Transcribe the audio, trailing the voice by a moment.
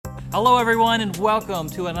Hello, everyone, and welcome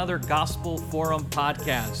to another Gospel Forum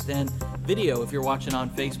podcast and video if you're watching on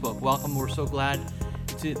Facebook. Welcome. We're so glad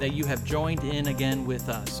that you have joined in again with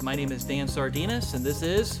us. My name is Dan Sardinas, and this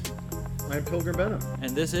is... I'm Pilgrim Benham.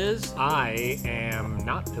 And this is... I am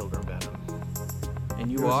not Pilgrim Benham. And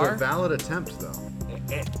you It was are... a valid attempt, though.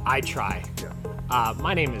 I try. Yeah.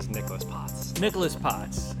 My name is Nicholas Potts. Nicholas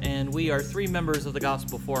Potts, and we are three members of the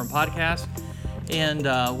Gospel Forum podcast,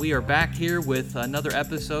 and we are back here with another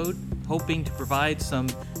episode, hoping to provide some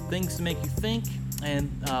things to make you think,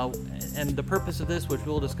 and the purpose of this, which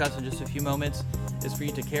we'll discuss in just a few moments, is for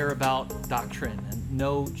you to care about doctrine and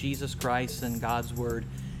know Jesus Christ and God's Word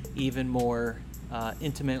even more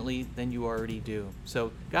intimately than you already do.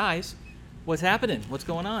 So, guys, what's happening? What's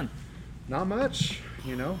going on? Not much,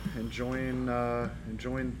 enjoying,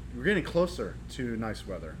 we're getting closer to nice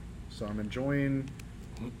weather. So I'm enjoying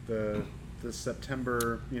the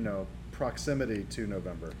September, proximity to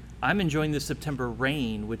November. I'm enjoying the September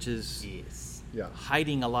rain, which is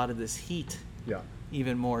hiding a lot of this heat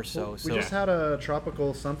even more so. Well, we just had a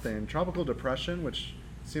tropical depression, which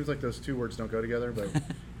seems like those two words don't go together, but kind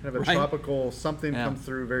of a Right. tropical something come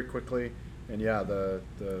through very quickly. And the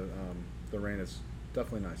rain is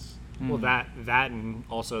definitely nice. Well, that and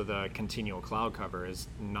also the continual cloud cover has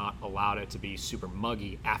not allowed it to be super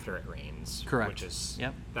muggy after it rains. Correct. Which is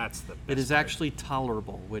That's the best It is part. actually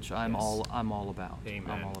tolerable, which I'm Yes. all about. Amen.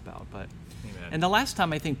 I'm all about. But Amen. and the last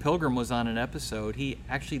time I think Pilgrim was on an episode, he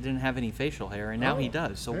actually didn't have any facial hair, and now he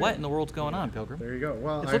does. So what in the world's going on, Pilgrim? There you go.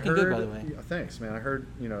 Well, It's I looking heard, good, by the way. Thanks, man. I heard,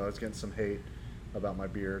 I was getting some hate about my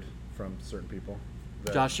beard from certain people.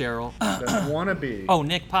 Josh Sherrill. That want to be. Oh,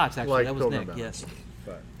 Nick Potts, actually. Like That was Pilgrim Nick, Benham. yes.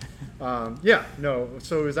 But,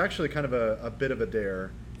 so it was actually kind of a bit of a dare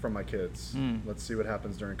from my kids. Let's see what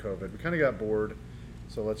happens during COVID. We kind of got bored,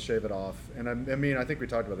 so let's shave it off. And I think we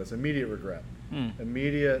talked about this. Immediate regret.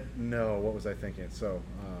 Immediate, no, what was I thinking? So,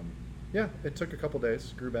 it took a couple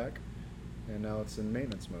days, grew back, and now it's in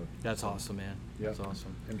maintenance mode. That's awesome, man. Yeah. That's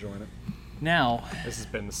awesome. Enjoying it. Now, This has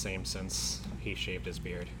been the same since he shaved his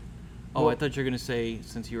beard. I thought you were going to say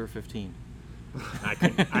since you were 15.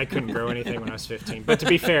 I couldn't grow anything when I was 15. But to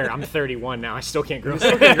be fair, I'm 31 now. I still can't grow.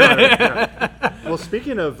 Well,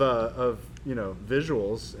 speaking of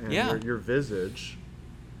visuals and your visage,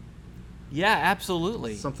 Yeah,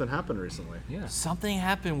 absolutely. something happened recently. Yeah. Something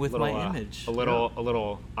happened with my image. A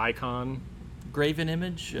little icon Graven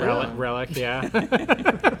image. relic. Yeah.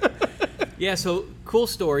 Yeah, so cool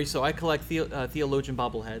story. So I collect theologian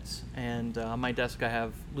bobbleheads, and on my desk I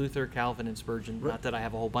have Luther, Calvin, and Spurgeon. Not that I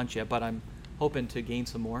have a whole bunch yet, but I'm hoping to gain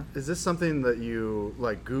some more. Is this something that you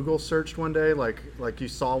Google searched one day, like you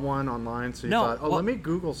saw one online, so you thought, let me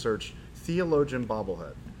Google search theologian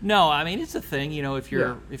bobblehead? No, I mean it's a thing. If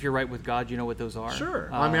you're right with God, you know what those are. Sure.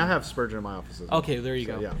 I have Spurgeon in my office as well. Okay, there you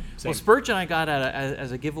go. Yeah. Well, Spurgeon I got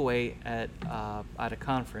as a giveaway at a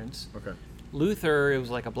conference. Okay. Luther, it was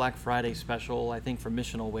like a Black Friday special, I think, for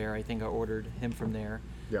missional wear. I think I ordered him from there.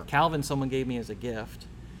 Yeah. Calvin, someone gave me as a gift.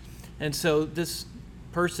 And so this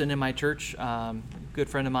person in my church, good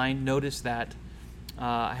friend of mine, noticed that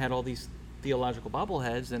I had all these theological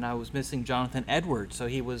bobbleheads, and I was missing Jonathan Edwards. So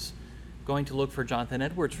he was going to look for Jonathan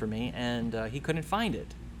Edwards for me, and he couldn't find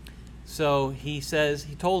it. So he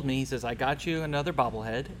told me, I got you another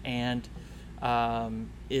bobblehead, and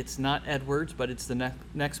it's not Edwards, but it's the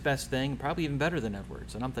next best thing, probably even better than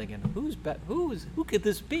Edwards. And I'm thinking, who could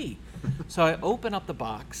this be? So I open up the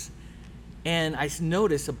box, and I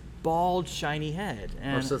notice a bald, shiny head.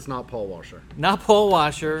 And So it's not Paul Washer. Not Paul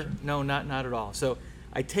Washer. No, not at all. So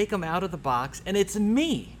I take him out of the box, and it's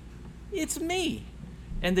me. It's me.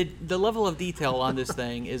 And the level of detail on this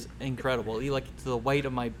thing is incredible. To the white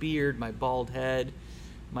of my beard, my bald head,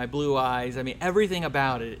 my blue eyes. I mean, everything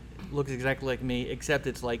about it looks exactly like me, except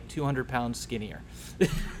it's like 200 pounds skinnier.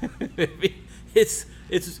 It's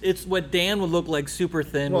what Dan would look like, super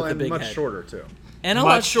thin with a big head. Much shorter too. And a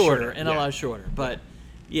lot shorter. But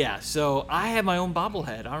yeah, so I have my own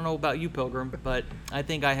bobblehead. I don't know about you, Pilgrim, but I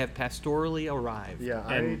think I have pastorally arrived. Yeah,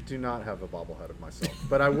 I do not have a bobblehead of myself,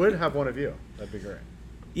 but I would have one of you. That'd be great.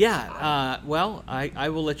 Yeah, I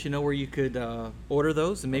will let you know where you could order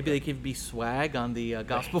those, and maybe they could be swag on the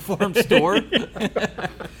Gospel Forum store.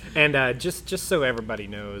 And just so everybody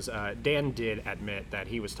knows, Dan did admit that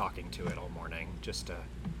he was talking to it all morning, just to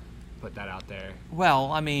put that out there. Well,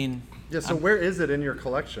 I mean... Yeah, so where is it in your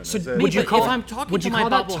collection? So if I'm talking to my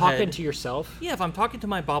that bobblehead, talking to yourself? Yeah, if I'm talking to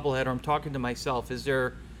my bobblehead or I'm talking to myself,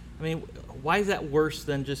 why is that worse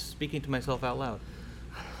than just speaking to myself out loud?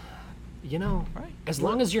 Right. As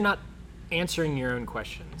long as you're not answering your own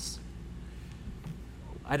questions.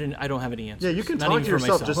 I don't have any answers. Yeah, you can Not talk even to for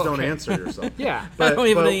yourself, myself. just don't Okay. answer yourself. Yeah. I don't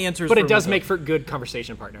even have any answers. But for it does myself. make for good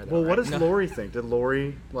conversation partner, though. Well, what right? does Lori think? Did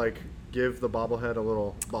Lori give the bobblehead a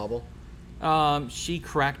little bobble? She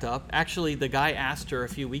cracked up. Actually, the guy asked her a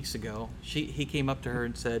few weeks ago. He came up to her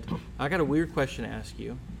and said, "I got a weird question to ask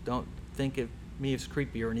you. Don't think of me as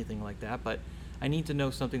creepy or anything like that, but I need to know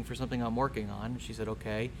something for something I'm working on." She said,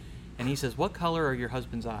 "Okay." And he says, "What color are your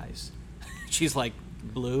husband's eyes?" She's like,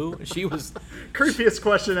 "Blue." She was, Creepiest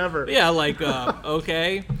question ever. yeah, like,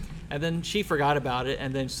 okay. And then she forgot about it.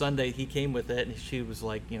 And then Sunday he came with it, and she was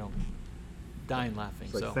like, dying laughing.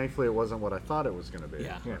 It's like, So thankfully, it wasn't what I thought it was going to be.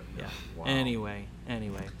 yeah. Wow. Anyway.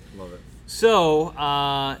 Love it. So,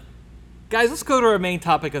 guys, let's go to our main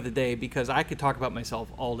topic of the day, because I could talk about myself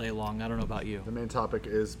all day long. I don't know about you. The main topic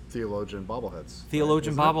is theologian bobbleheads.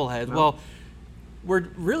 Theologian right? Isn't it? bobbleheads. No? Well, we're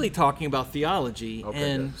really talking about theology,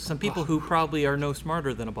 Okay, and good. some people who probably are no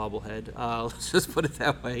smarter than a bobblehead. Let's just put it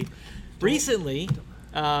that way. Recently,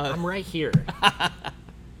 I'm right here.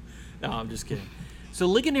 no, I'm just kidding. So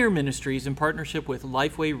Ligonier Ministries, in partnership with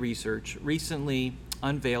Lifeway Research, recently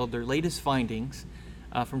unveiled their latest findings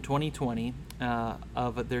from 2020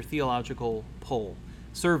 of their theological poll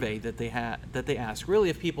survey that they asked,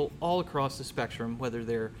 really, of people all across the spectrum, whether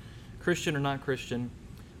they're Christian or not Christian,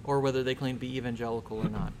 or whether they claim to be evangelical or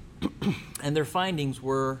not. And their findings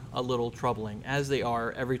were a little troubling, as they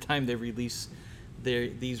are every time they release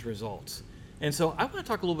these results. And so I want to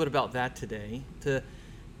talk a little bit about that today,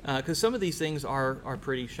 because some of these things are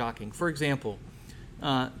pretty shocking. For example,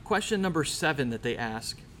 question number 7 that they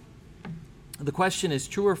ask, the question is,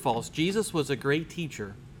 true or false? Jesus was a great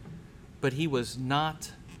teacher, but he was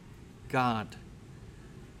not God.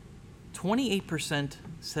 28%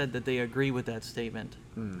 said that they agree with that statement.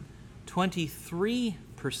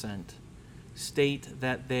 23% state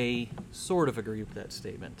that they sort of agree with that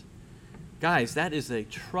statement. Guys, that is a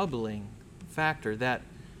troubling factor that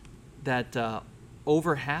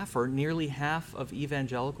over half or nearly half of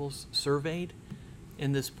evangelicals surveyed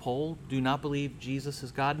in this poll do not believe Jesus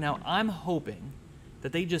is God. Now, I'm hoping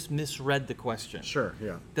that they just misread the question. Sure,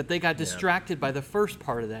 yeah. That they got distracted by the first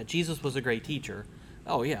part of that. Jesus was a great teacher.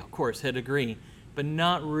 Oh, yeah, of course, he'd agree. But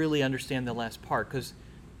not really understand the last part, because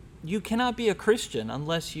you cannot be a Christian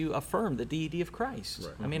unless you affirm the deity of Christ.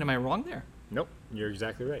 Right. I mean, am I wrong there? Nope, you're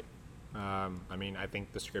exactly right. I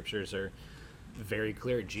think the scriptures are very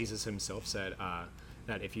clear. Jesus himself said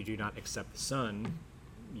that if you do not accept the Son,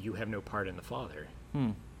 you have no part in the Father.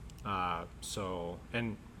 And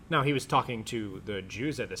now he was talking to the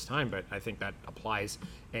Jews at this time, but I think that applies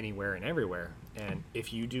anywhere and everywhere. And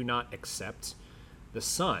if you do not accept the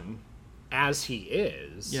Son as he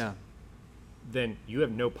is, then you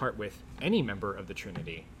have no part with any member of the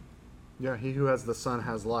Trinity. Yeah, he who has the Son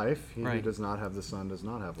has life. He who Right. does not have the Son does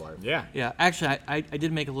not have life. Yeah. Yeah, actually, I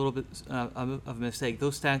did make a little bit of a mistake.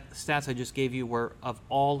 Those stats I just gave you were of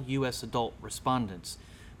all U.S. adult respondents.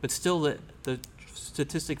 But still, the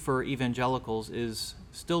statistic for evangelicals is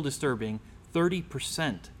still disturbing.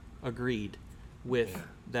 30% agreed with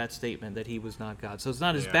that statement, that he was not God. So it's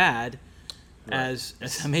not as bad as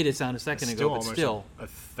I made it sound a second ago, but almost still. a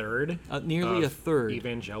third. Nearly of a third.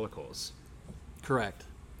 Evangelicals. Correct.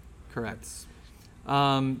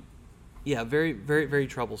 Yeah, very, very, very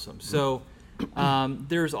troublesome. So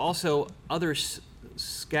there's also other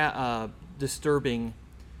disturbing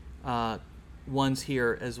ones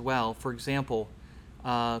here as well. For example,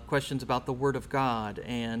 questions about the Word of God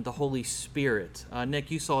and the Holy Spirit. Nick,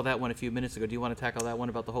 you saw that one a few minutes ago. Do you want to tackle that one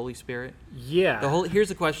about the Holy Spirit? Yeah. Here's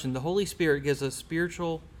the question. The Holy Spirit gives us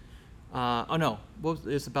spiritual...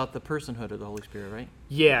 it's about the personhood of the Holy Spirit, right?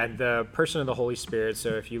 Yeah, the person of the Holy Spirit. So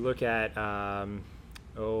if you look at,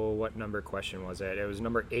 what number question was it? It was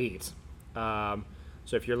number 8. So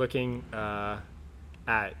if you're looking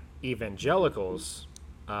at evangelicals,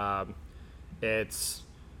 it's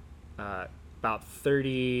about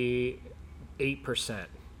 38%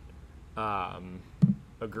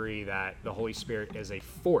 agree that the Holy Spirit is a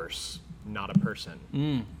force, not a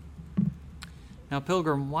person. Now,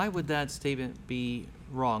 Pilgrim, why would that statement be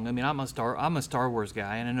wrong? I mean, I'm a Star Wars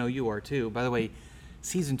guy, and I know you are too. By the way,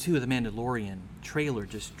 season 2 of The Mandalorian trailer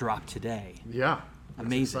just dropped today. Yeah. That's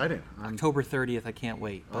Amazing. exciting. October 30th, I can't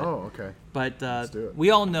wait. But, okay. But do it. we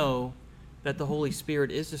all know that the Holy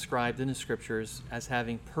Spirit is described in the Scriptures as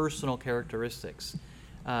having personal characteristics.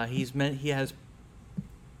 He has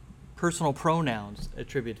personal pronouns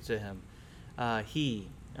attributed to him. He,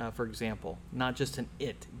 for example, not just an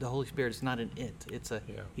it. The Holy Spirit is not an it.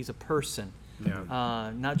 He's a person,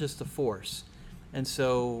 not just a force. And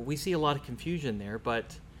so we see a lot of confusion there.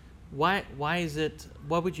 But why is it?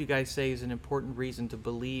 What would you guys say is an important reason to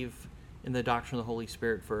believe in the doctrine of the Holy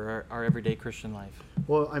Spirit for our everyday Christian life?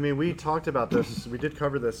 Well, I mean, we talked about this. We did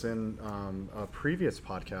cover this in a previous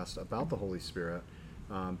podcast about the Holy Spirit.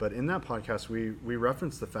 But in that podcast, we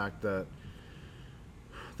referenced the fact that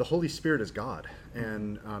the Holy Spirit is God.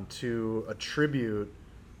 And to attribute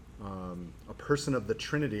a person of the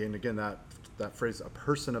Trinity, and again, that phrase, a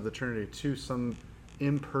person of the Trinity, to some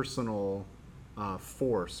impersonal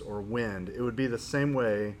force or wind, it would be the same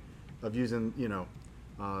way of using,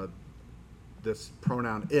 this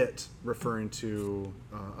pronoun it, referring to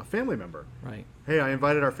a family member. Right. Hey, I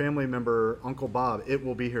invited our family member, Uncle Bob. It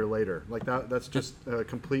will be here later. Like that's just a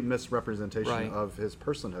complete misrepresentation Right. of his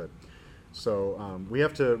personhood. So we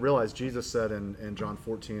have to realize Jesus said in John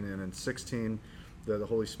 14 and in 16 that the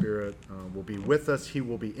Holy Spirit will be with us. He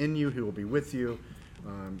will be in you. He will be with you.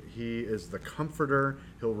 He is the comforter.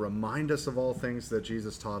 He'll remind us of all things that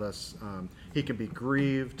Jesus taught us. He can be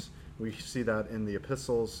grieved. We see that in the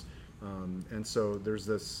epistles. And so there's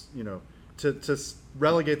this, to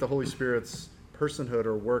relegate the Holy Spirit's personhood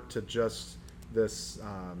or work to just this,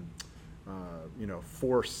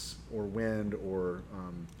 force or wind or,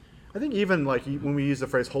 I think even like when we use the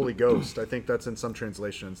phrase Holy Ghost, I think that's in some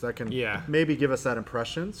translations that can maybe give us that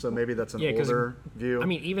impression. So maybe that's an older view. I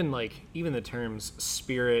mean, even the terms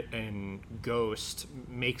spirit and ghost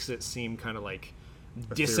makes it seem kind of like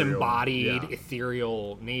Ethereal. disembodied, Yeah.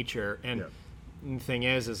 ethereal nature. And Yeah. the thing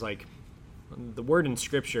is like the word in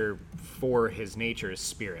Scripture for his nature is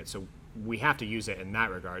spirit. So we have to use it in that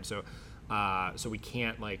regard. So we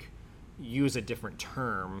can't like use a different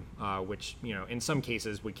term, which, in some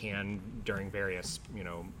cases we can during various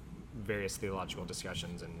theological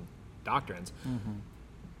discussions and doctrines. Mm-hmm.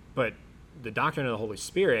 But the doctrine of the Holy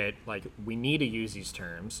Spirit, like, we need to use these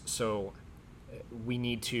terms. So we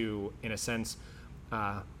need to, in a sense,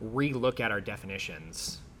 re-look at our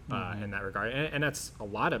definitions in that regard. And that's a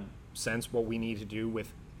lot of sense what we need to do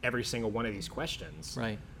with every single one of these questions.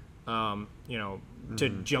 Right. To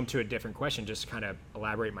jump to a different question, just to kind of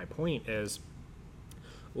elaborate my point is,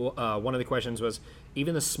 one of the questions was,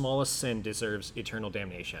 even the smallest sin deserves eternal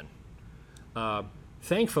damnation.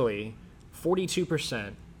 Thankfully,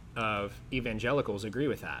 42% of evangelicals agree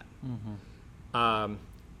with that. Mm-hmm.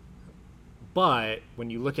 But when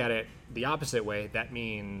you look at it the opposite way, that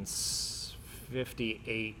means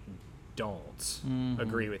 58 don't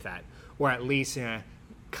agree with that, or at least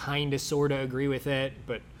kind of, sort of agree with it.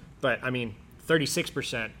 But I mean,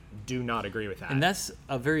 36% do not agree with that. And that's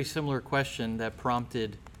a very similar question that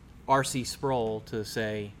prompted R.C. Sproul to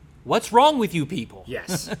say, "What's wrong with you people?"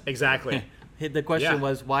 Yes, exactly. The question Yeah.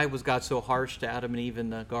 was, why was God so harsh to Adam and Eve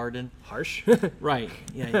in the garden? Harsh. Right.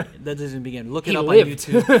 Yeah, that doesn't begin. Look it He up lived.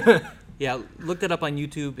 on YouTube. Yeah, look that up on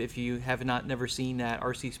YouTube if you have never seen that.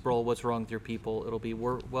 R.C. Sproul, What's Wrong with Your People? It'll be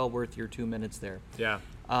well worth your 2 minutes there. Yeah.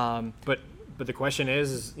 But the question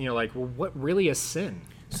is, well, what really is sin?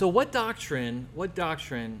 So what doctrine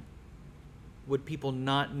would people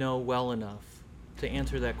not know well enough to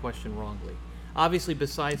answer that question wrongly? Obviously,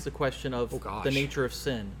 besides the question of the nature of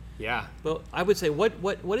sin. Yeah. But I would say,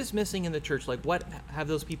 what is missing in the church? Like, what have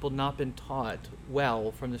those people not been taught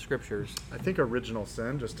well from the Scriptures? I think original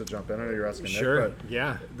sin, just to jump in, I know you're asking Sure. Nick, but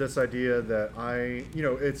Yeah. this idea that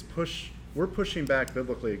we're pushing back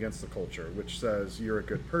biblically against the culture, which says you're a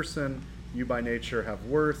good person, you by nature have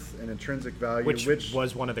worth and intrinsic value, Which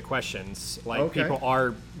was one of the questions. Like, Okay. people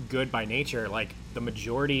are good by nature. Like, the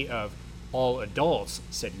majority of all adults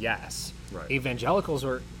said yes. Right. Evangelicals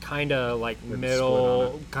were kind of like Maybe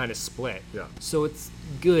middle, kind of split. Yeah. So it's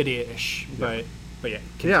good-ish, but yeah.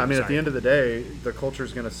 Yeah, I mean, at sorry. the end of the day, the culture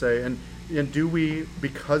is going to say, and do we,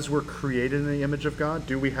 because we're created in the image of God,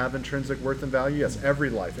 do we have intrinsic worth and value? Yes, every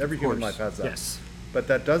human life has that. Yes. But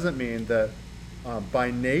that doesn't mean that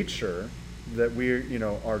by nature that we,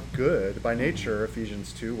 are good. By nature,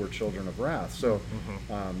 Ephesians 2, we're children of wrath. So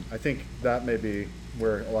I think that may be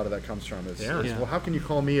where a lot of that comes from is, well, how can you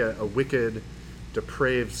call me a wicked,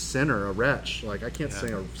 depraved sinner, a wretch? Like, I can't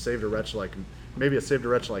sing a saved a wretch like, maybe a saved a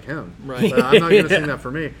wretch like him. Right. But I'm not going to sing that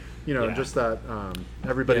for me. Just that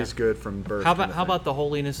everybody's good from birth. How about the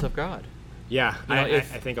holiness of God? Yeah, I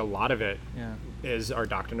think a lot of it is Yeah. our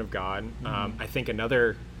doctrine of God. I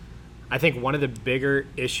think one of the bigger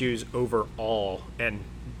issues overall, and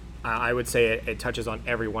I would say it touches on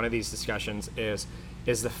every one of these discussions, is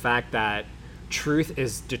the fact that truth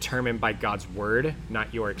is determined by God's word,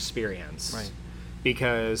 not your experience. Right.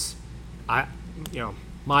 Because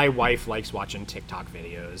my wife likes watching TikTok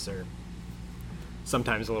videos. They're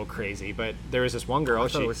sometimes a little crazy, but there was this one girl. I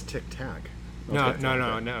thought it was Tic Tac.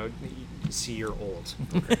 No. See, you're old.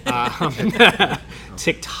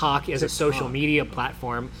 TikTok is a social media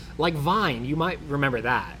platform like Vine. You might remember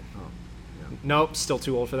that. Nope, still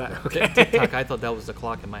too old for that. Okay. TikTok, I thought that was the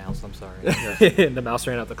clock in my house. I'm sorry. The mouse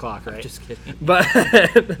ran out the clock, right? Just kidding. But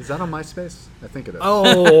Is that on MySpace? I think it is.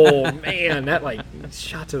 oh man, that like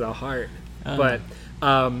shot to the heart. But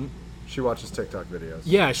She watches TikTok videos.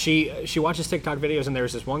 yeah, she watches TikTok videos, and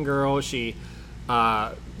there's this one girl. She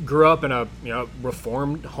grew up in a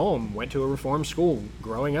reformed home, went to a reformed school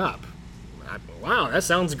growing up. Wow, that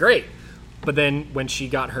sounds great. But then when she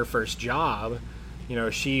got her first job,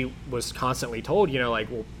 she was constantly told,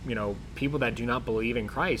 people that do not believe in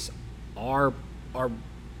Christ are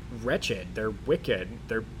wretched, they're wicked,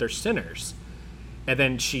 they're sinners. And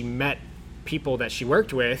then she met people that she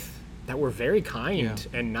worked with that were very kind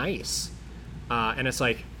and nice. And it's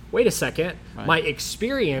like, wait a second, my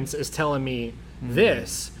experience is telling me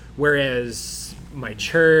this, whereas my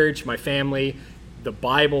church, my family, the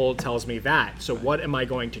Bible tells me that. So what am I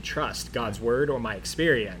going to trust, God's word or my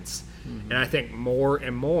experience? And I think more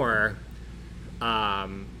and more, not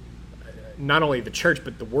only the church,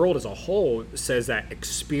 but the world as a whole says that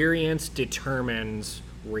experience determines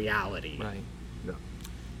reality. Right.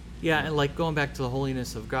 Yeah, and like going back to the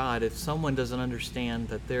holiness of God, if someone doesn't understand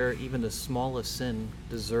that even the smallest sin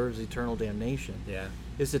deserves eternal damnation,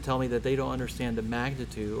 is to tell me that they don't understand the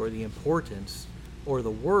magnitude or the importance or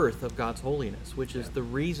the worth of God's holiness, which is the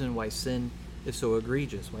reason why sin is so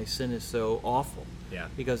egregious, why sin is so awful. Yeah.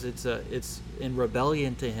 Because it's in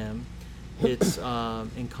rebellion to Him, it's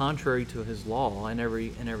in contrary to His law in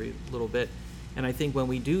every little bit. And I think when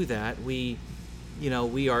we do that, we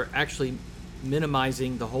are actually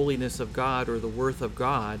minimizing the holiness of God or the worth of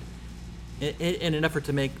God in an effort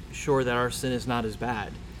to make sure that our sin is not as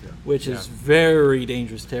bad, which is very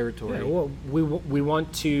dangerous territory. Yeah, well, we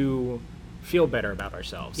want to feel better about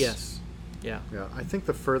ourselves. Yes. Yeah. I think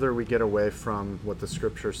the further we get away from what the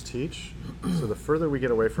scriptures teach, so the further we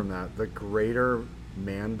get away from that, the greater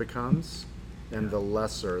man becomes, and the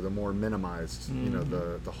lesser, the more minimized.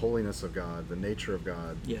 The holiness of God, the nature of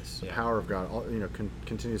God, the power of God, all,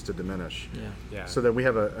 continues to diminish. Yeah. So that we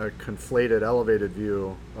have a conflated, elevated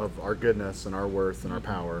view of our goodness and our worth and our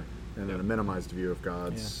power, and then a minimized view of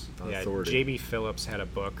God's authority. J.B. Phillips had a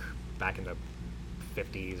book back in the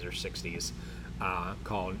 50s or 60s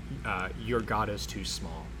called "Your God Is Too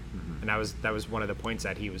Small," and that was one of the points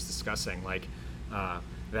that he was discussing, like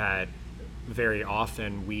that very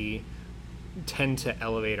often we tend to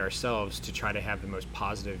elevate ourselves to try to have the most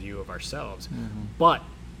positive view of ourselves, but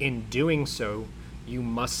in doing so, you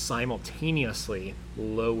must simultaneously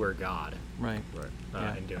lower God. Right.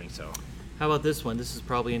 In doing so. How about this one? This is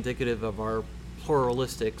probably indicative of our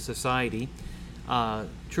pluralistic society.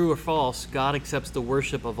 True or false, God accepts the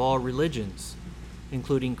worship of all religions,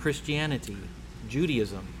 including Christianity,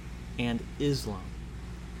 Judaism, and Islam.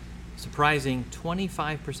 Surprising,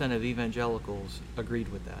 25% of evangelicals agreed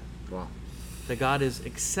with that. Wow. That God is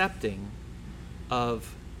accepting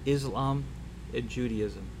of Islam and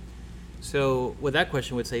Judaism. So what that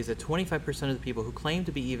question would say is that 25% of the people who claim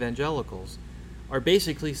to be evangelicals are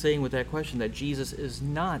basically saying with that question that Jesus is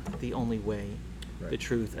not the only way, the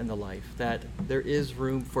truth, and the life, that there is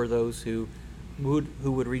room for those who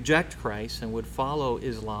would reject Christ and would follow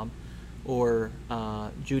Islam or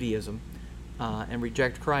Judaism and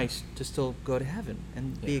reject Christ to still go to heaven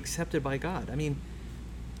and be accepted by God. I mean,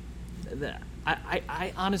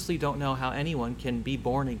 I honestly don't know how anyone can be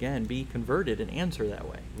born again, be converted, and answer that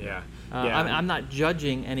way. I'm not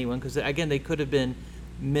judging anyone because, again, they could have been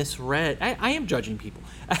misread. I am judging people.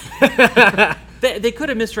 They could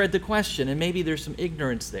have misread the question, and maybe there's some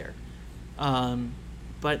ignorance there.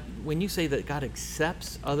 But when you say that God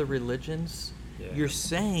accepts other religions, you're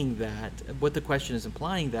saying that what the question is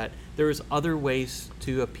implying, that there is other ways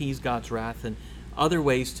to appease God's wrath and other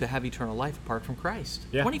ways to have eternal life apart from Christ.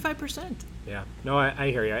 25%. Yeah. No,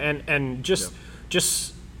 I hear you. And just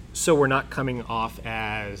so we're not coming off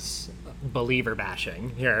as believer bashing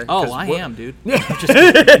here. Oh, I am, dude.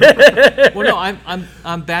 Well, no,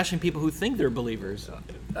 I'm bashing people who think they're believers.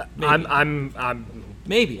 Maybe. I'm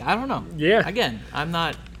maybe, I don't know. Yeah. Again, I'm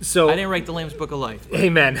not. So I didn't write the Lamb's Book of Life. But.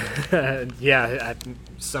 Amen.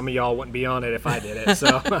 Some of y'all wouldn't be on it if I did it.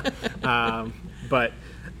 So,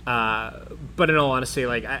 but in all honesty,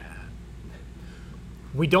 like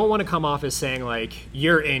we don't want to come off as saying like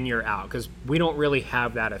you're in, you're out, because we don't really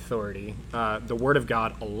have that authority. The Word of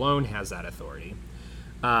God alone has that authority.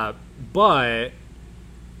 But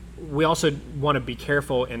we also want to be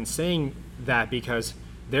careful in saying that because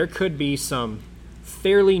there could be some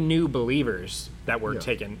fairly new believers that were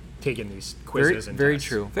taking these quizzes and very tests.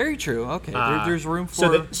 true. Very true. Okay, there's room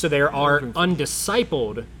for. So there are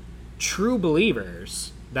undiscipled true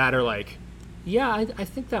believers that are like, I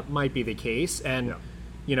think that might be the case, and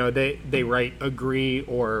they write agree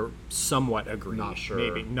or somewhat agree. Not sure.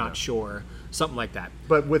 Maybe, not sure. Something like that.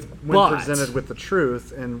 But when presented with the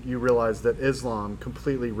truth, and you realize that Islam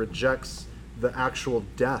completely rejects the actual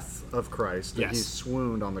death of Christ, that he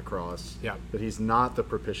swooned on the cross, that he's not the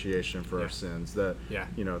propitiation for our sins, that,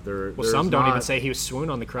 some don't even say he was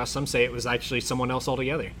swooned on the cross. Some say it was actually someone else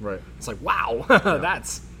altogether. Right. It's like, wow,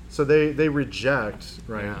 that's... So they reject,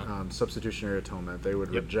 substitutionary atonement. They would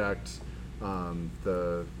reject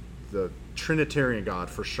the Trinitarian God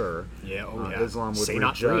for sure. Islam would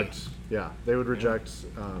reject. They would reject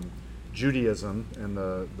Judaism and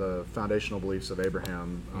the foundational beliefs of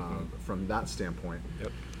Abraham from that standpoint.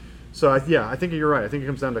 So I think you're right. I think it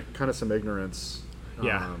comes down to kind of some ignorance.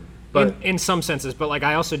 But in some senses, but like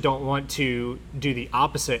I also don't want to do the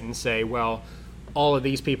opposite and say, well, all of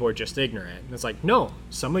these people are just ignorant. And it's like, no,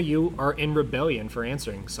 some of you are in rebellion for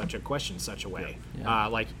answering such a question such a way.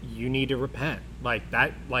 Like, you need to repent. Like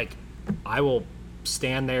that. Like, I will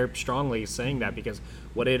stand there strongly saying that, because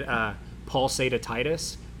what did Paul say to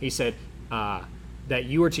Titus? He said that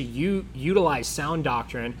you are to utilize sound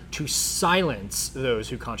doctrine to silence those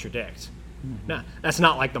who contradict. No, that's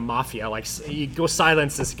not like the mafia. Like, you go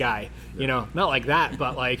silence this guy. Not like that.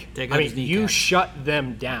 But like, you shut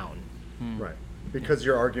them down. Right. Because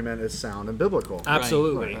your argument is sound and biblical.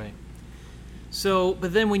 Absolutely. Right. So,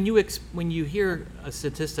 but then when you hear a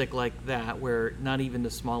statistic like that, where not even the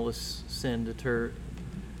smallest sin deserves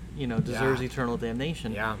eternal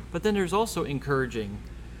damnation. But then there's also encouraging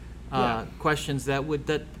questions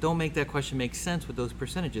that don't make that question make sense with those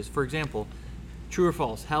percentages. For example, true or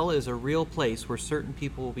false? Hell is a real place where certain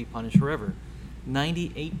people will be punished forever.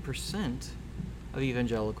 98% of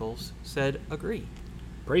evangelicals said agree.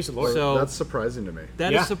 Praise the Lord. So that's surprising to me.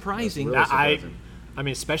 That is surprising. That's really surprising. I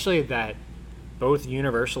mean, especially that both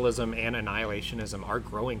universalism and annihilationism are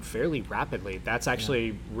growing fairly rapidly. That's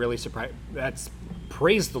actually really surprising.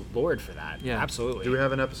 Praise the Lord for that. Yeah. Absolutely. Do we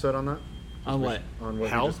have an episode on that? On what? On what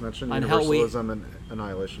hell? you just mentioned? On Universalism and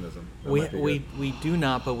annihilationism. We do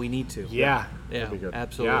not, but we need to. Yeah. That'd be good.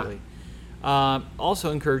 Absolutely.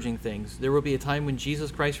 Also encouraging things. There will be a time when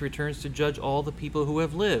Jesus Christ returns to judge all the people who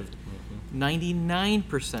have lived.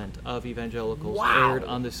 99% of evangelicals erred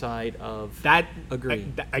on the side of that. Agree.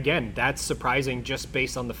 Again, that's surprising just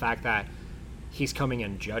based on the fact that he's coming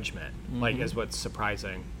in judgment. Like, is what's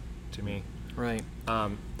surprising to me. Right.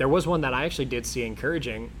 There was one that I actually did see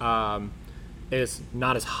encouraging. Is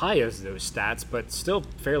not as high as those stats, but still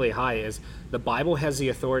fairly high. Is the Bible has the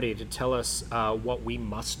authority to tell us what we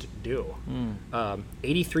must do.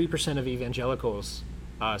 83% of evangelicals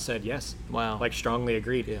said yes. Wow. Like, strongly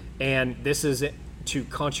agreed. Yeah. And this is to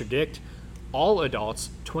contradict all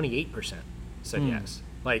adults. 28% said yes.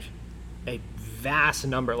 Like, a vast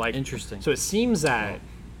number. Like, interesting. So it seems that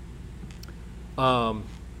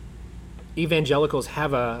evangelicals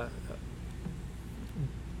have a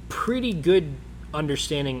pretty good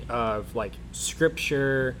understanding of like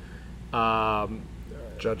scripture,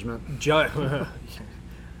 judgment.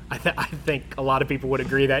 I think a lot of people would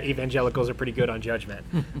agree that evangelicals are pretty good on judgment.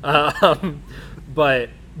 But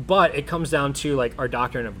it comes down to like our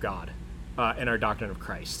doctrine of God and our doctrine of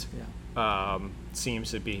Christ.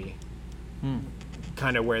 Seems to be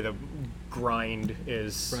kind of where the grind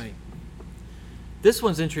is. Right. This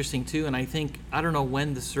one's interesting too, and I don't know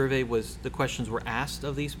when the questions were asked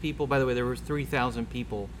of these people. By the way, there were 3,000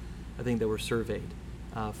 people, I think, that were surveyed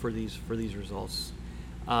for these results.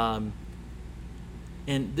 And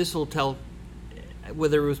this will tell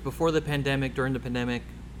whether it was before the pandemic, during the pandemic,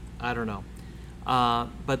 I don't know.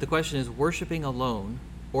 But the question is, worshiping alone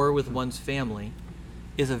or with one's family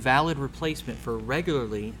is a valid replacement for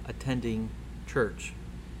regularly attending church.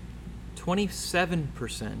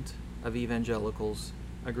 27% of evangelicals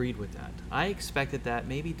agreed with that. I expected that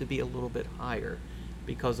maybe to be a little bit higher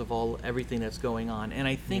because of everything that's going on. And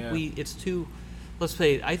I think I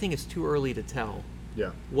think it's too early to tell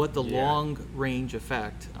what the long range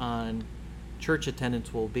effect on church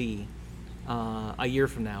attendance will be a year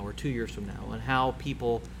from now or 2 years from now, and how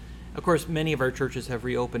people, of course, many of our churches have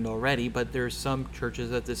reopened already, but there's some churches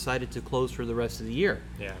that decided to close for the rest of the year.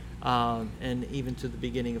 And even to the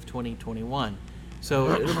beginning of 2021.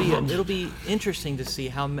 So it'll be interesting to see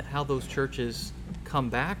how those churches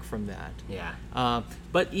come back from that.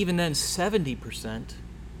 But even then, 70%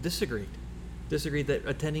 disagreed that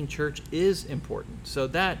attending church is important. So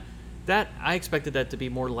that I expected that to be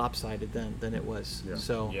more lopsided than it was.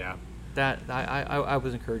 So that I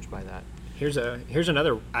was encouraged by that. Here's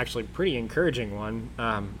another actually pretty encouraging one.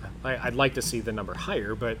 I'd like to see the number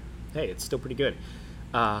higher, but hey, it's still pretty good.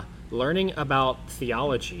 Learning about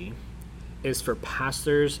theology is for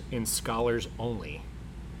pastors and scholars only.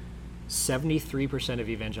 73% of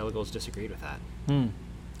evangelicals disagreed with that.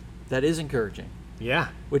 That is encouraging. Yeah.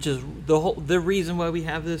 Which is the reason why we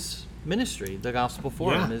have this ministry, the Gospel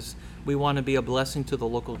Forum, is we want to be a blessing to the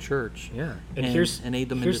local church. Yeah. And aid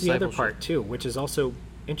them in here's the other discipleship. part too, which is also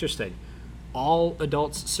interesting. All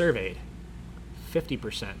adults surveyed,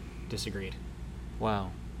 50% disagreed.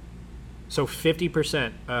 Wow. So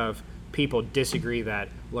 50% of people disagree that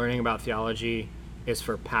learning about theology is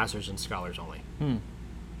for pastors and scholars only.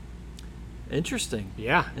 Interesting.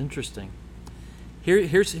 Yeah. Interesting.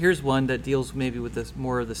 Here's one that deals maybe with this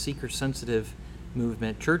more of the seeker-sensitive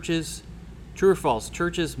movement. Churches, true or false,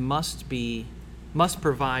 churches must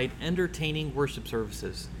provide entertaining worship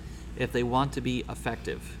services if they want to be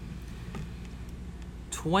effective.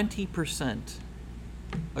 20%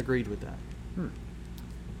 agreed with that.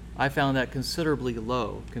 I found that considerably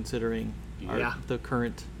low, considering the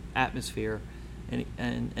current atmosphere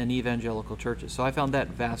in evangelical churches. So I found that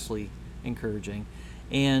vastly encouraging.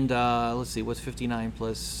 And let's see, what's 59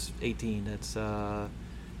 plus 18? That's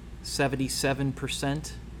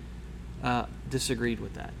 77% disagreed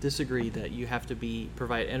with that. Disagreed that you have to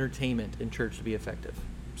provide entertainment in church to be effective.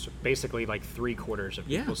 So basically, like 3/4 of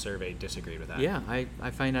people surveyed disagreed with that. Yeah,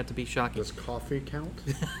 I find that to be shocking. Does coffee count?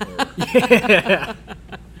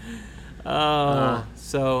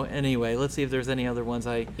 So anyway, let's see if there's any other ones.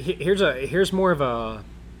 Here's more of a.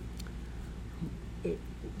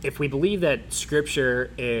 If we believe that Scripture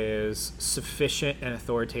is sufficient and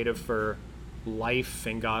authoritative for life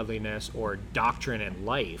and godliness, or doctrine and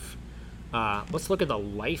life, let's look at the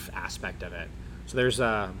life aspect of it. So there's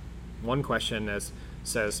one question that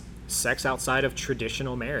says, sex outside of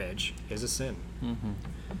traditional marriage is a sin.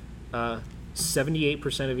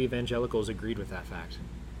 78% of evangelicals agreed with that fact.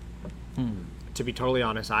 To be totally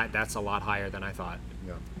honest, that's a lot higher than I thought.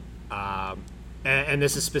 Yeah. And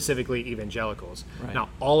this is specifically evangelicals. Right. Now,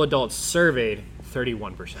 all adults surveyed,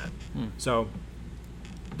 31%. So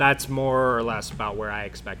that's more or less about where I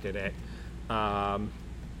expected it. But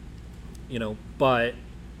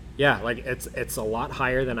yeah, like it's a lot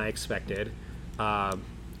higher than I expected.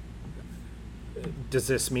 Does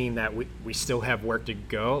this mean that we still have work to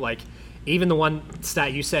go? Like, even the one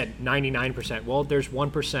stat you said, 99%. Well, there's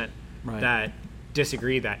 1% that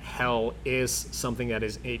disagree that hell is something that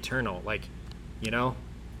is eternal. Like,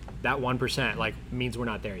 that 1% like means we're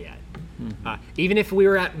not there yet. Even if we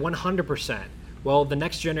were at 100%, well, the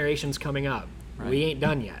next generation's coming up. Right. We ain't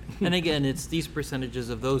done yet. And again, it's these percentages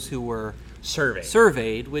of those who were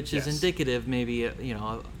surveyed, which is indicative. Maybe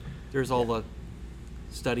there's all the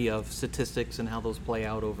study of statistics and how those play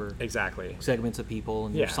out over segments of people,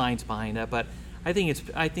 and there's science behind that. But I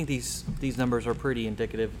think these numbers are pretty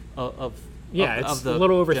indicative of it's the a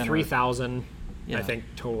little over general. 3,000. I think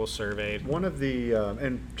total surveyed. One of the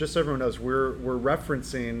and just so everyone knows, we're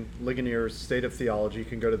referencing Ligonier's State of Theology. You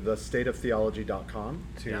can go to the stateoftheology.com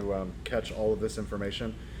to catch all of this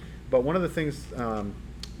information. But one of the things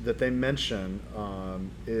that they mention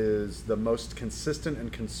is the most consistent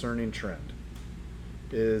and concerning trend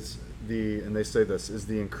is and they say this, is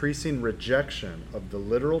the increasing rejection of the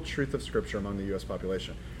literal truth of Scripture among the U.S.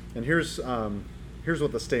 population. And here's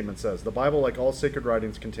what the statement says. The Bible, like all sacred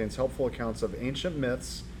writings, contains helpful accounts of ancient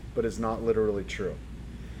myths, but is not literally true.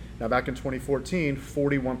 Now, back in 2014,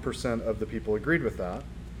 41% of the people agreed with that.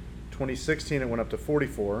 2016, it went up to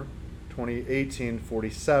 44. 2018,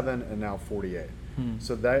 47, and now 48.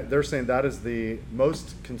 So they're saying that is the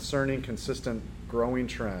most concerning, consistent, growing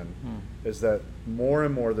trend, is that more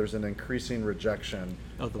and more there's an increasing rejection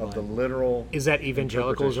of the literal. Is that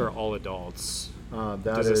evangelicals or all adults?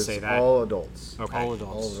 That is all adults. Okay. All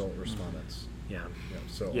adults. All adult respondents.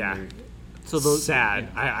 So those sad.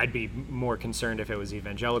 Yeah. I'd be more concerned if it was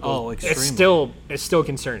evangelical. Oh, extremely. It's still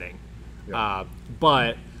concerning. Yeah.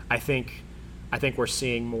 But I think we're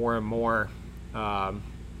seeing more and more.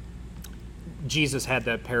 Jesus had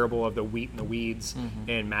the parable of the wheat and the weeds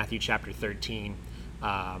in Matthew chapter 13.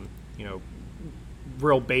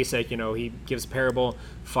 Real basic. He gives a parable.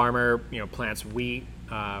 Farmer, plants wheat,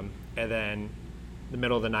 and then the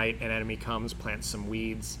middle of the night, an enemy comes, plants some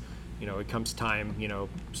weeds. It comes time,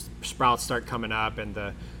 sprouts start coming up, and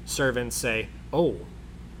the servants say, "Oh,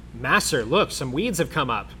 master, look, some weeds have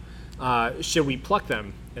come up. Should we pluck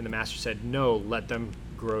them?" And the master said, "No, let them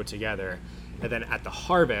grow together. And then at the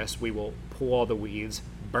harvest, we will pull all the weeds,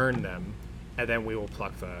 burn them, and then we will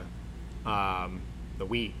pluck the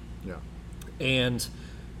wheat." Yeah. And,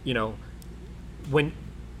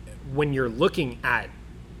 when you're looking at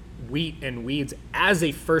wheat and weeds as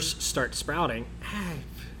they first start sprouting,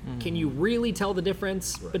 Can you really tell the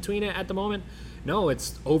difference between it at the moment? No,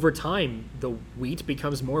 it's over time, the wheat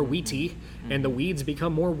becomes more wheaty and the weeds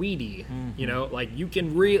become more weedy. You know, like you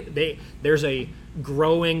can there's a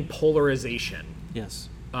growing polarization Yes.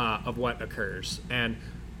 Of what occurs. And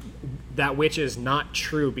that which is not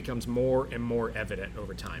true becomes more and more evident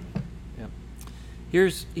over time. Yeah.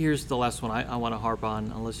 Here's the last one I want to harp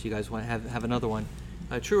on, unless you guys want to have another one.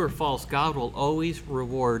 True or false, God will always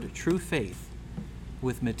reward true faith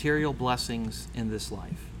with material blessings in this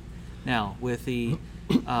life. Now, with the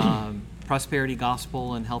prosperity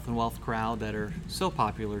gospel and health and wealth crowd that are so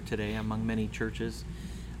popular today among many churches,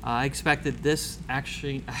 I expected this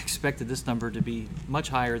number to be much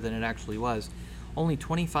higher than it actually was. Only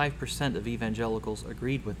 25% of evangelicals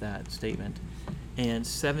agreed with that statement, and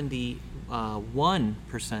 71%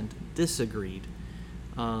 disagreed,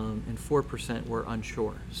 and 4% were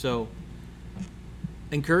unsure. So,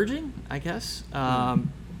 encouraging, I guess.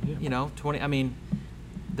 You know, 20. I mean,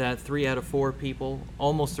 that 3 out of 4 people,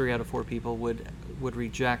 almost 3 out of 4 people, would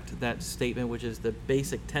reject that statement, which is the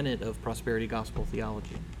basic tenet of prosperity gospel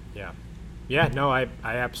theology. Yeah. No, I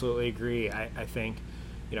absolutely agree. I think,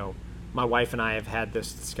 you know, my wife and I have had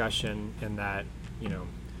this discussion in that, you know,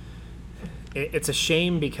 it's a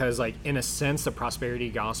shame because, like, in a sense, the prosperity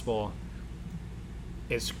gospel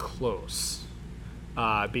is close,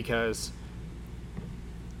 because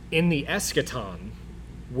in the eschaton,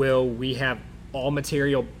 will we have all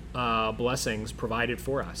material blessings provided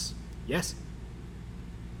for us? Yes.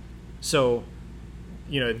 So,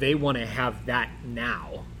 you know, they want to have that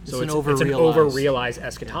now. So it's an over-realized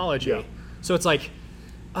eschatology. Yeah. So it's like,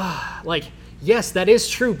 yes, that is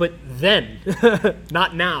true, but then,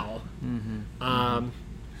 not now. I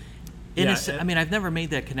mean, I've never made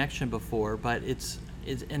that connection before, but it's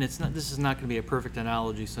not. This is not going to be a perfect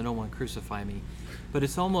analogy, so no one crucify me. But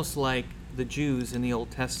it's almost like the Jews in the Old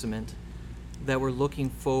Testament that were looking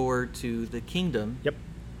forward to the kingdom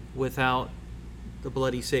without the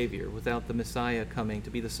bloody Savior, without the Messiah coming to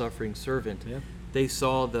be the suffering servant. Yep. They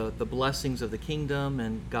saw the blessings of the kingdom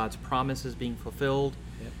and God's promises being fulfilled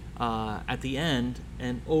at the end,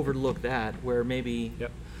 and overlooked that, where maybe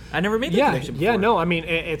I never made that connection before. Yeah, no, I mean,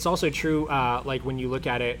 it's also true, like when you look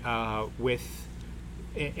at it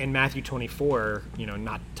in Matthew 24, you know,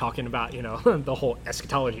 not talking about, you know, the whole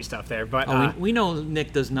eschatology stuff there, but... we know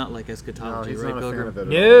Nick does not like eschatology, No, he's right, not a fan of it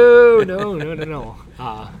at all.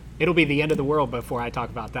 No. It'll be the end of the world before I talk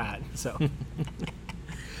about that, so...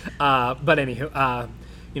 but anywho,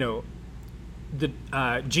 you know,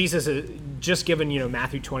 Jesus is just given, you know,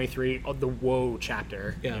 Matthew 23, the woe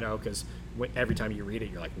chapter, you know, because every time you read it,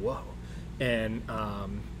 you're like, whoa. And,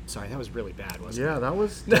 sorry, that was really bad, wasn't it? Yeah, that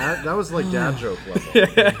was like dad joke level.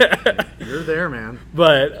 You're there, man.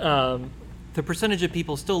 But, the percentage of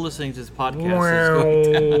people still listening to this podcast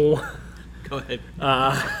is going down. Go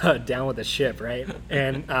ahead. Down with the ship, right?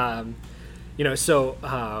 And, you know,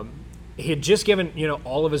 so, he had just given, you know,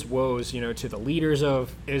 all of his woes, you know, to the leaders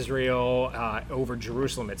of Israel, over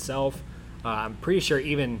Jerusalem itself. I'm pretty sure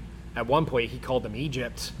even at one point he called them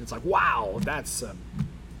Egypt. It's like, wow, that's a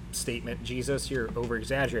statement, Jesus. You're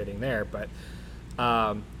over-exaggerating there. But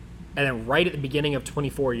and then right at the beginning of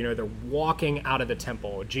 24, you know, they're walking out of the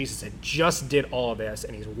temple. Jesus had just did all of this,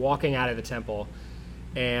 and he's walking out of the temple.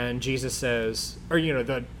 And Jesus says, or, you know,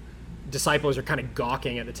 the disciples are kind of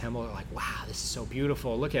gawking at the temple. They're like, wow, this is so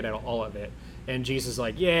beautiful. Look at it, all of it. And Jesus is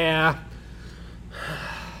like, yeah,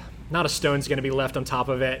 not a stone's going to be left on top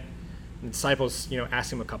of it. And the disciples, you know,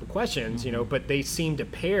 ask him a couple questions, you know, but they seem to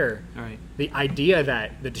pair the idea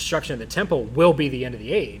that the destruction of the temple will be the end of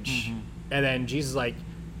the age. And then Jesus is like,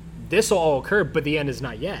 this will all occur, but the end is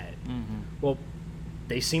not yet. Well,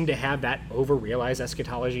 they seem to have that over-realized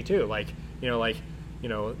eschatology too. Like,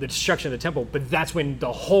 the destruction of the temple, but that's when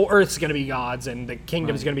the whole earth's going to be God's and the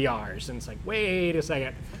kingdom's going to be ours. And it's like, wait a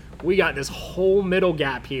second. We got this whole middle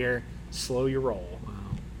gap here. Slow your roll. Wow.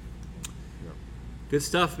 Good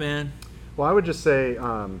stuff, man. Well, I would just say,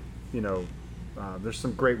 there's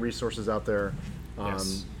some great resources out there.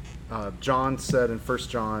 Yes. John said in 1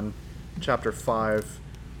 John chapter 5,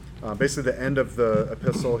 basically the end of the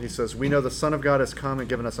epistle, he says, we know the Son of God has come and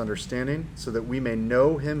given us understanding so that we may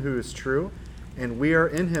know him who is true, and we are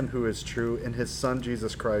in him who is true, in his Son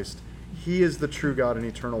Jesus Christ. He is the true God and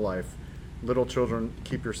eternal life. Little children,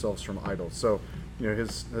 keep yourselves from idols. So,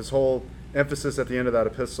 his whole emphasis at the end of that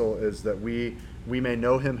epistle is that we may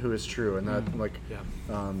know him who is true. And that,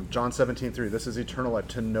 John 17:3, this is eternal life,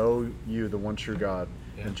 to know you, the one true God,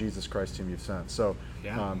 and Jesus Christ whom you've sent. So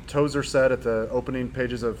Tozer said at the opening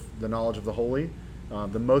pages of The Knowledge of the Holy,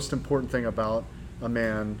 the most important thing about a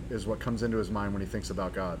man is what comes into his mind when he thinks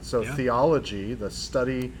about God. So Yeah. theology, the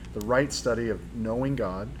right study of knowing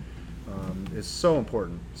God, is so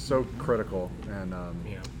important, so critical. And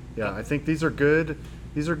I think these are good,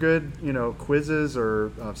 quizzes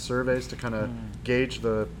or surveys to kind of gauge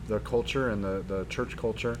the culture and the church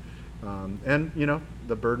culture. And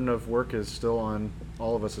the burden of work is still on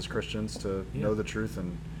all of us as Christians to know the truth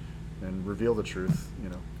and reveal the truth.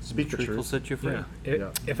 Speak the truth. Will set you free. Yeah.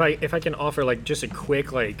 If I can offer like just a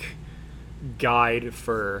quick guide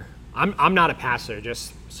for, I'm not a pastor,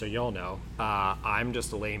 just so y'all know. I'm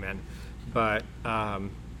just a layman, but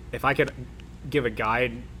if I could give a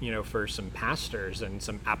guide, for some pastors and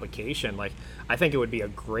some application, I think it would be a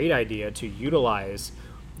great idea to utilize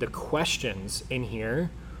the questions in here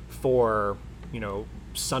for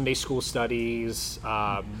Sunday school studies,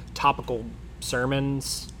 topical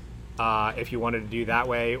sermons, if you wanted to do that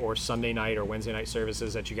way, or Sunday night or Wednesday night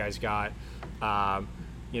services that you guys got,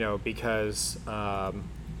 because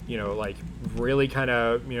really kind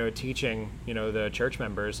of teaching the church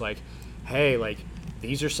members hey,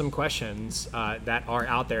 these are some questions that are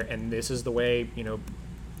out there, and this is the way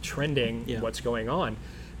trending what's going on.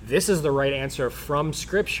 This is the right answer from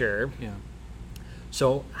Scripture. Yeah.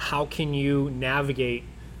 So how can you navigate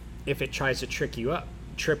if it tries to trip you up?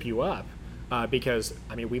 Because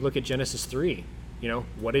we look at Genesis 3.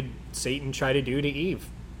 What did Satan try to do to Eve?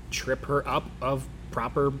 Trip her up of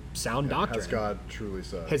proper sound doctrine. Has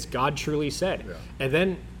God truly said? Yeah. And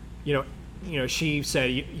then she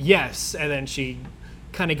said yes, and then she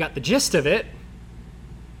kind of got the gist of it.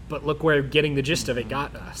 But look where getting the gist of it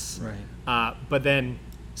got us. Right. But then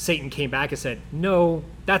Satan came back and said, no,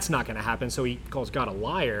 that's not going to happen. So he calls God a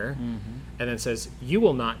liar, and then says, you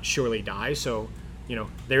will not surely die. So,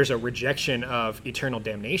 there's a rejection of eternal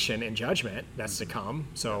damnation and judgment that's to come.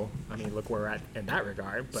 So, look where we're at in that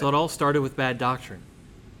regard. But So it all started with bad doctrine.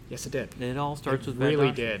 yes, it did. It all starts with bad really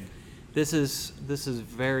doctrine. did. This is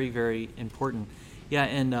very, very important. Yeah,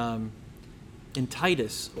 and in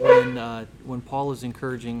Titus, when Paul is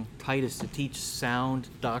encouraging Titus to teach sound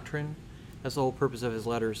doctrine, that's the whole purpose of his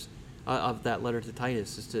letters, of that letter to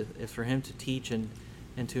Titus, is for him to teach and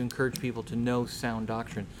to encourage people to know sound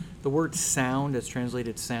doctrine. The word sound, that's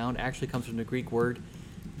translated sound, actually comes from the Greek word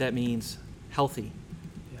that means healthy,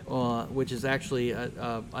 which is actually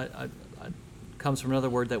comes from another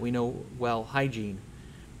word that we know well, hygiene.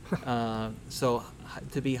 So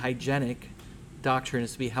to be hygienic, doctrine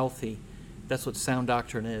is to be healthy. That's what sound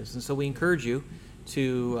doctrine is. And so we encourage you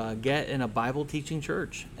to get in a Bible teaching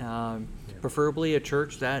church, preferably a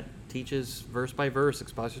church that teaches verse by verse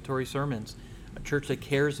expository sermons, a church that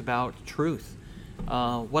cares about truth.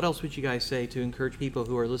 What else would you guys say to encourage people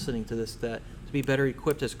who are listening to this to be better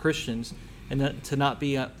equipped as Christians and to not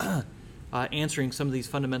be answering some of these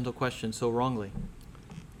fundamental questions so wrongly?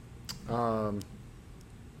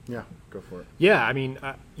 Yeah, go for it. Yeah,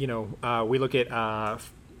 we look at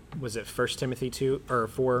was it 1 Timothy 2 or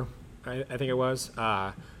 4? I think it was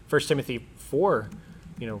 1 Timothy 4.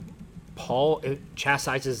 Paul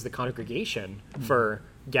chastises the congregation for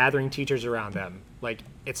gathering teachers around them.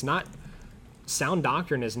 It's not, sound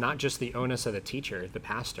doctrine is not just the onus of the teacher, the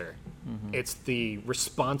pastor. It's the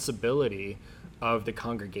responsibility of the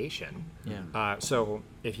congregation. Yeah. So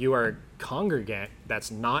if you are a congregant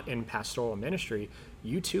that's not in pastoral ministry,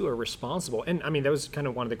 you too are responsible. And that was kind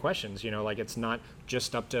of one of the questions, it's not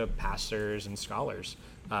just up to pastors and scholars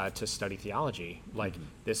to study theology.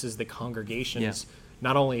 This is the congregation's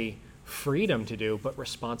not only freedom to do, but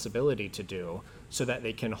responsibility to do, so that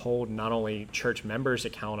they can hold not only church members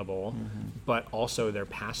accountable, but also their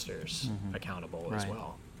pastors accountable as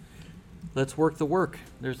well. Let's work the work.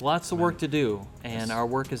 There's lots of work to do, and our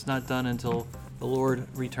work is not done until the Lord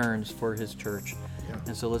returns for his church. Yeah.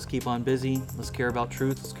 And so let's keep on busy. Let's care about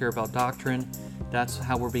truth. Let's care about doctrine. That's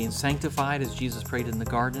how we're being sanctified, as Jesus prayed in the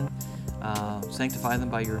garden. Sanctify them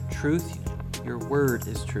by your truth. Your word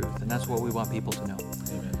is truth, and that's what we want people to know.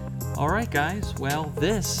 Amen. All right, guys. Well,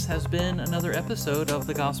 this has been another episode of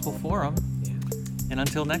the Gospel Forum. Yeah. And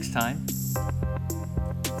until next time,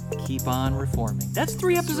 keep on reforming. That's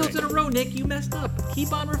 3 episodes in a row, Nick. You messed up.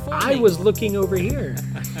 Keep on reforming. I was looking over here.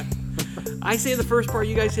 I say the first part,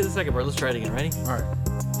 you guys say the second part. Let's try it again. Ready? All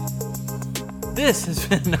right. This has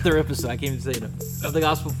been another episode, I can't even say it, of the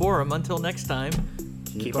Gospel Forum. Until next time,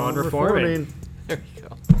 keep on reforming. there you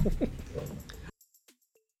go.